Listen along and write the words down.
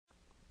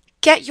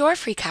Get your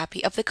free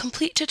copy of the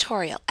complete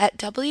tutorial at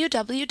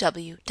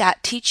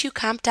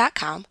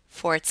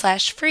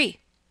www.teachucomp.com/free.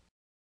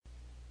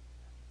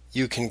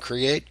 You can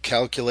create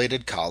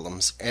calculated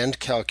columns and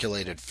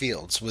calculated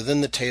fields within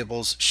the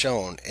tables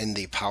shown in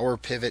the Power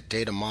Pivot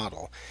data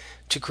model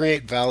to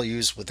create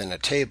values within a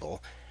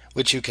table,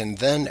 which you can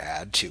then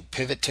add to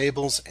pivot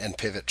tables and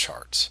pivot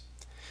charts.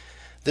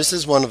 This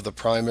is one of the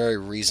primary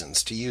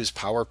reasons to use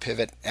Power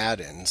Pivot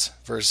add-ins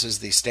versus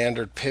the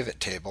standard pivot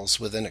tables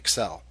within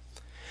Excel.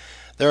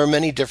 There are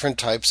many different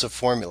types of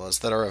formulas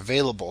that are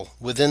available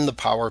within the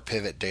Power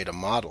Pivot data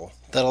model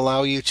that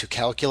allow you to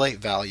calculate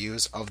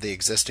values of the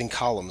existing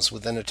columns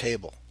within a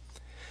table.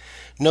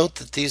 Note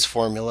that these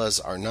formulas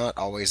are not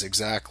always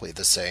exactly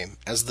the same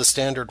as the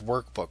standard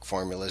workbook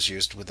formulas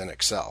used within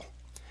Excel.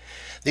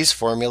 These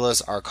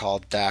formulas are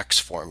called DAX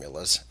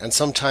formulas and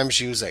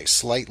sometimes use a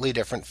slightly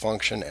different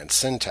function and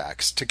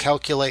syntax to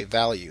calculate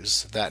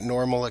values that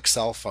normal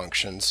Excel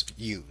functions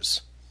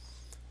use.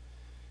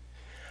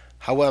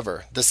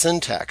 However, the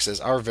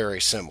syntaxes are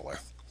very similar.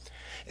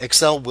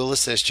 Excel will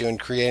assist you in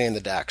creating the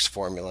DAX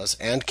formulas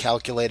and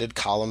calculated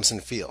columns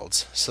and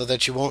fields so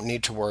that you won't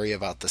need to worry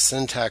about the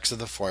syntax of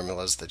the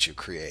formulas that you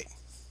create.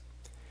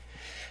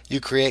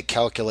 You create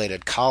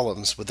calculated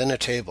columns within a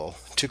table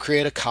to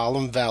create a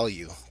column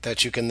value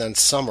that you can then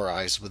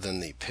summarize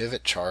within the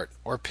pivot chart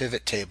or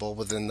pivot table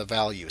within the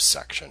values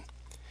section.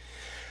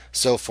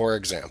 So for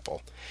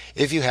example,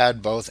 if you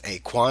had both a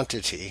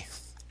quantity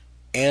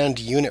and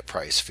unit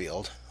price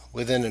field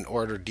within an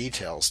order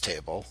details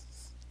table,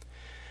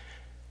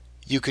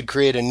 you could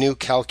create a new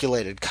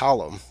calculated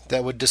column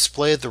that would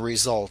display the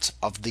result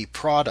of the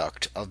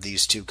product of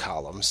these two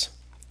columns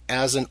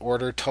as an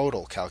order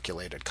total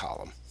calculated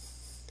column.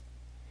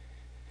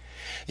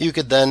 You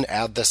could then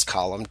add this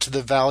column to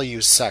the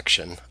values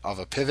section of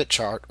a pivot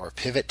chart or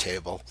pivot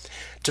table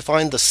to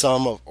find the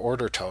sum of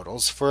order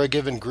totals for a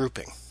given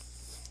grouping.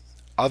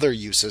 Other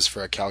uses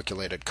for a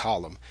calculated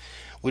column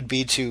would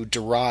be to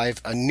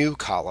derive a new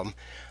column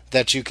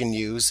that you can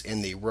use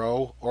in the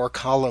row or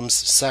columns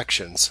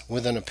sections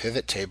within a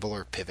pivot table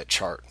or pivot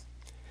chart.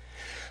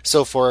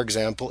 So for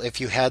example,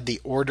 if you had the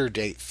order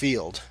date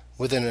field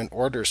within an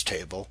orders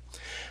table,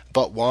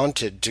 but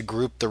wanted to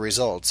group the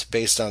results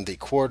based on the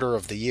quarter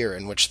of the year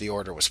in which the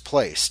order was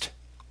placed,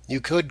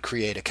 you could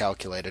create a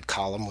calculated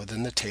column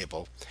within the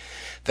table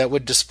that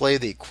would display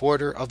the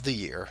quarter of the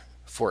year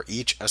for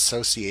each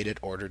associated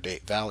order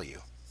date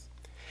value.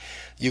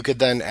 You could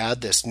then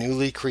add this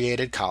newly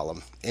created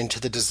column into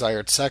the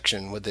desired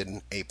section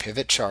within a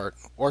pivot chart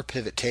or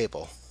pivot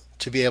table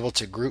to be able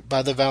to group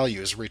by the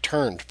values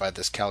returned by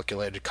this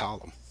calculated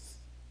column.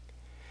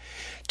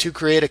 To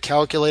create a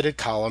calculated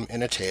column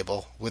in a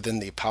table within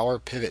the Power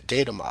Pivot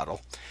data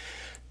model,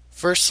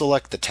 first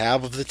select the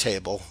tab of the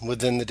table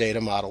within the data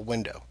model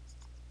window.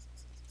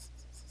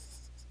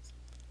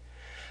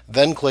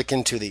 Then click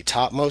into the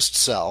topmost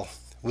cell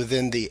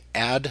within the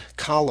Add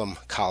Column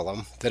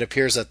column that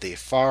appears at the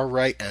far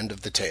right end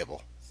of the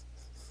table.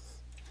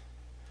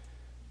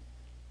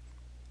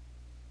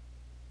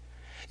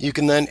 You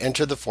can then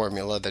enter the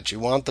formula that you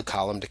want the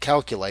column to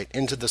calculate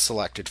into the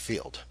selected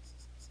field.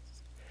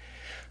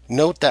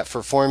 Note that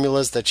for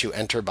formulas that you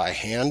enter by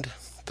hand,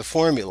 the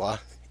formula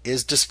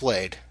is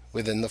displayed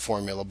within the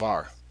formula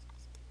bar.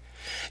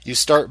 You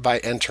start by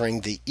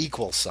entering the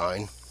equal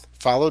sign,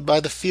 followed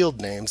by the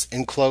field names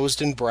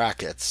enclosed in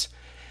brackets,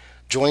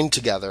 joined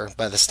together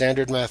by the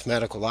standard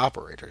mathematical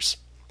operators.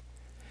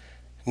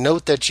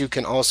 Note that you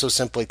can also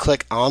simply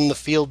click on the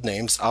field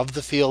names of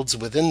the fields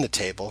within the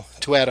table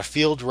to add a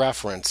field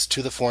reference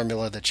to the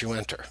formula that you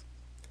enter.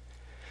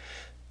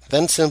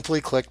 Then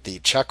simply click the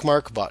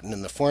checkmark button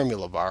in the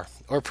formula bar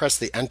or press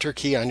the Enter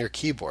key on your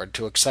keyboard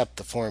to accept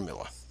the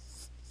formula.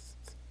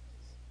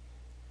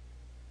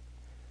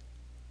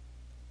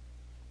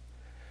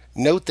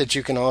 Note that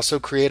you can also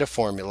create a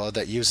formula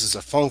that uses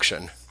a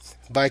function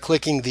by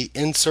clicking the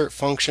Insert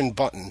Function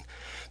button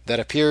that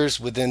appears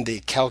within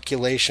the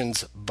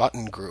Calculations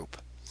button group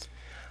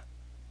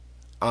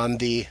on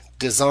the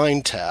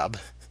Design tab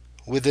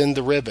within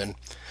the ribbon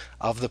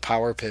of the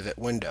Power Pivot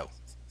window.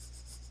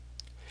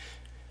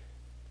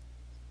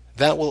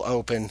 That will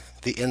open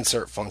the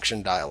Insert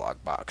Function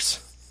dialog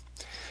box.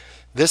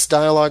 This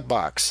dialog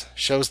box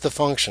shows the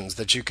functions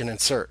that you can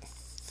insert.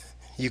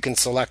 You can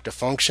select a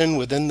function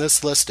within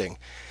this listing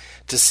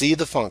to see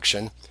the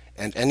function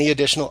and any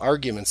additional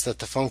arguments that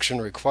the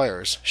function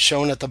requires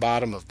shown at the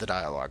bottom of the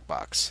dialog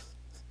box.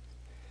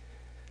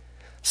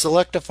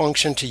 Select a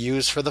function to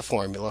use for the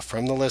formula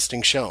from the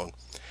listing shown,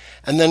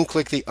 and then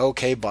click the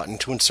OK button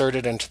to insert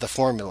it into the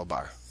formula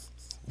bar.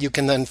 You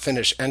can then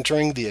finish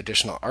entering the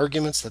additional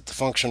arguments that the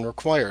function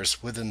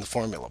requires within the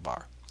formula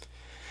bar.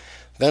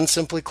 Then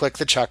simply click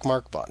the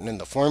checkmark button in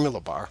the formula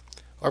bar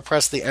or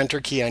press the Enter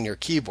key on your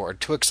keyboard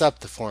to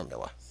accept the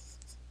formula.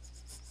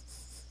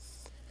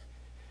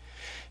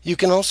 You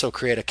can also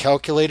create a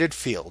calculated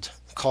field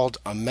called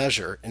a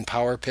measure in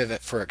Power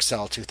Pivot for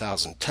Excel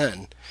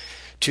 2010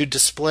 to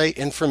display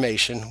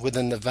information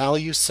within the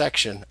values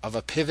section of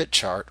a pivot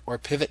chart or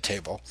pivot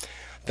table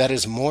that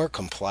is more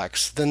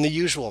complex than the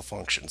usual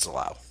functions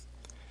allow.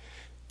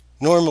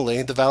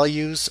 Normally, the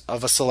values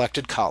of a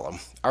selected column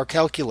are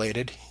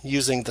calculated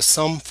using the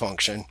sum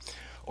function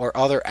or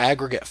other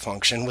aggregate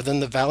function within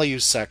the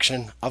values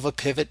section of a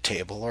pivot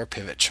table or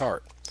pivot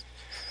chart.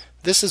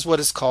 This is what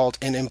is called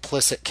an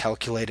implicit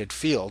calculated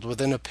field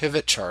within a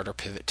pivot chart or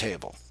pivot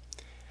table.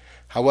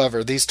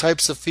 However, these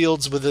types of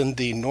fields within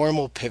the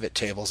normal pivot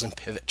tables and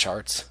pivot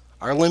charts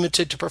are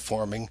limited to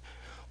performing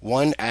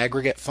one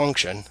aggregate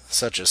function,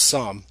 such as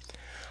sum,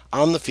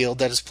 on the field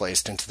that is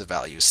placed into the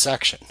values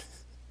section.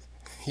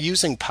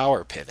 Using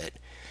Power Pivot,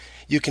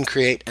 you can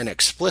create an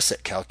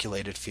explicit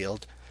calculated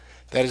field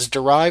that is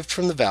derived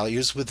from the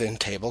values within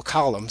table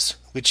columns,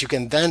 which you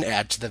can then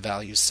add to the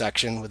values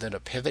section within a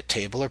pivot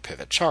table or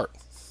pivot chart.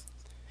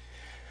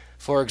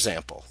 For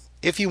example,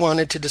 if you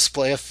wanted to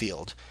display a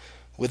field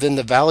within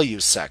the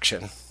values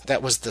section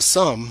that was the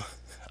sum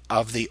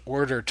of the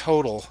order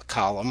total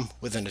column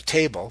within a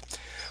table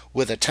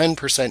with a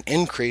 10%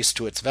 increase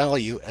to its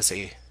value as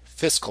a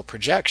fiscal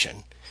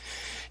projection,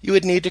 you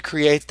would need to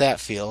create that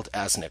field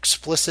as an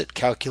explicit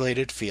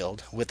calculated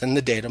field within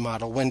the data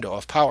model window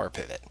of Power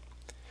Pivot.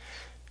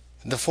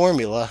 The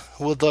formula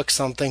would look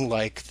something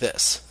like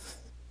this.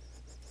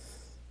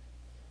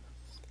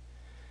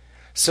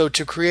 So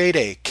to create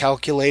a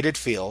calculated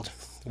field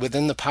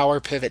within the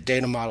Power Pivot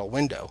data model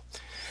window,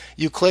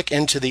 you click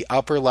into the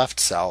upper left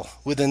cell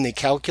within the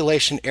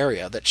calculation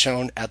area that's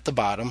shown at the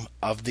bottom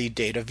of the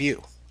data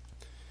view.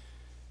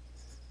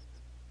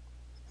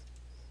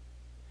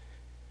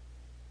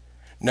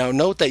 Now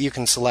note that you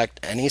can select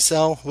any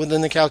cell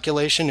within the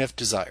calculation if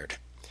desired.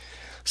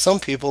 Some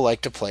people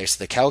like to place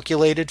the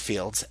calculated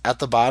fields at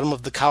the bottom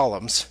of the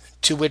columns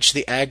to which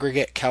the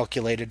aggregate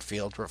calculated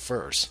field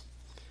refers.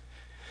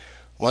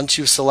 Once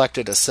you've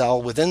selected a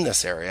cell within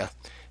this area,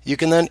 you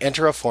can then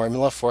enter a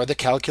formula for the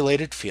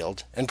calculated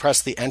field and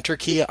press the Enter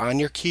key on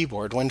your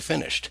keyboard when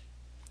finished.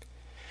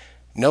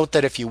 Note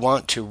that if you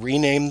want to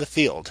rename the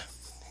field,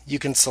 you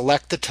can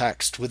select the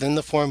text within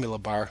the formula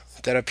bar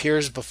that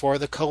appears before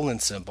the colon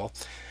symbol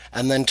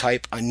and then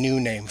type a new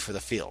name for the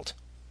field.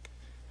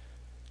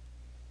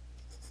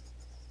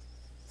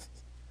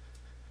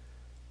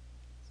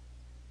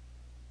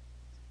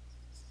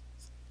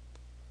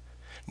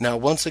 Now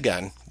once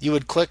again, you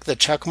would click the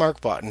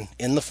checkmark button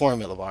in the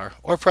formula bar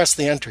or press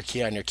the Enter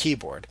key on your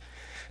keyboard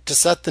to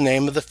set the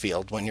name of the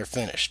field when you're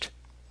finished.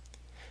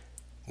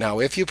 Now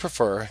if you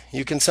prefer,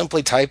 you can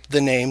simply type the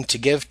name to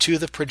give to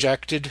the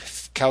projected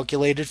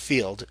calculated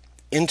field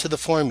into the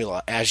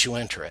formula as you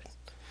enter it.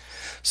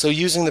 So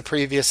using the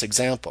previous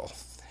example,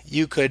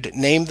 you could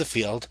name the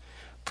field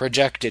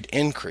Projected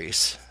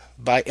Increase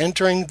by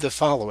entering the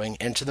following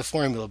into the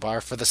formula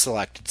bar for the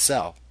selected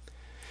cell.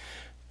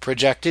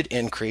 Projected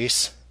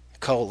increase,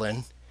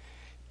 colon,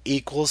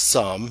 equals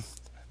sum,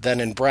 then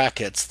in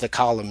brackets the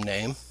column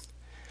name,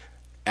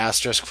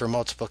 asterisk for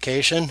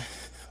multiplication,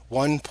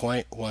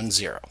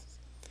 1.10.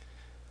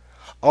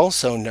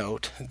 Also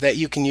note that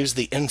you can use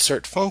the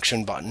Insert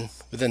Function button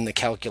within the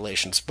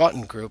Calculations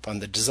button group on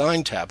the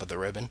Design tab of the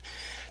ribbon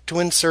to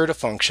insert a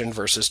function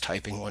versus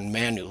typing one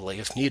manually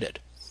if needed.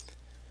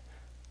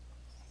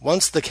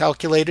 Once the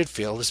calculated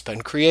field has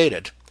been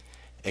created,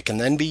 it can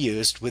then be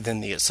used within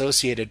the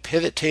associated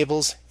pivot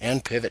tables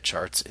and pivot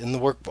charts in the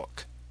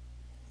workbook.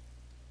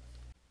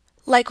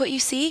 Like what you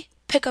see?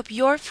 Pick up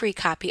your free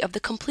copy of the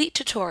complete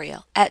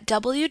tutorial at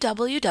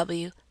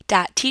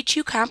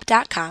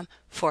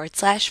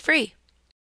www.teachucomp.com/free.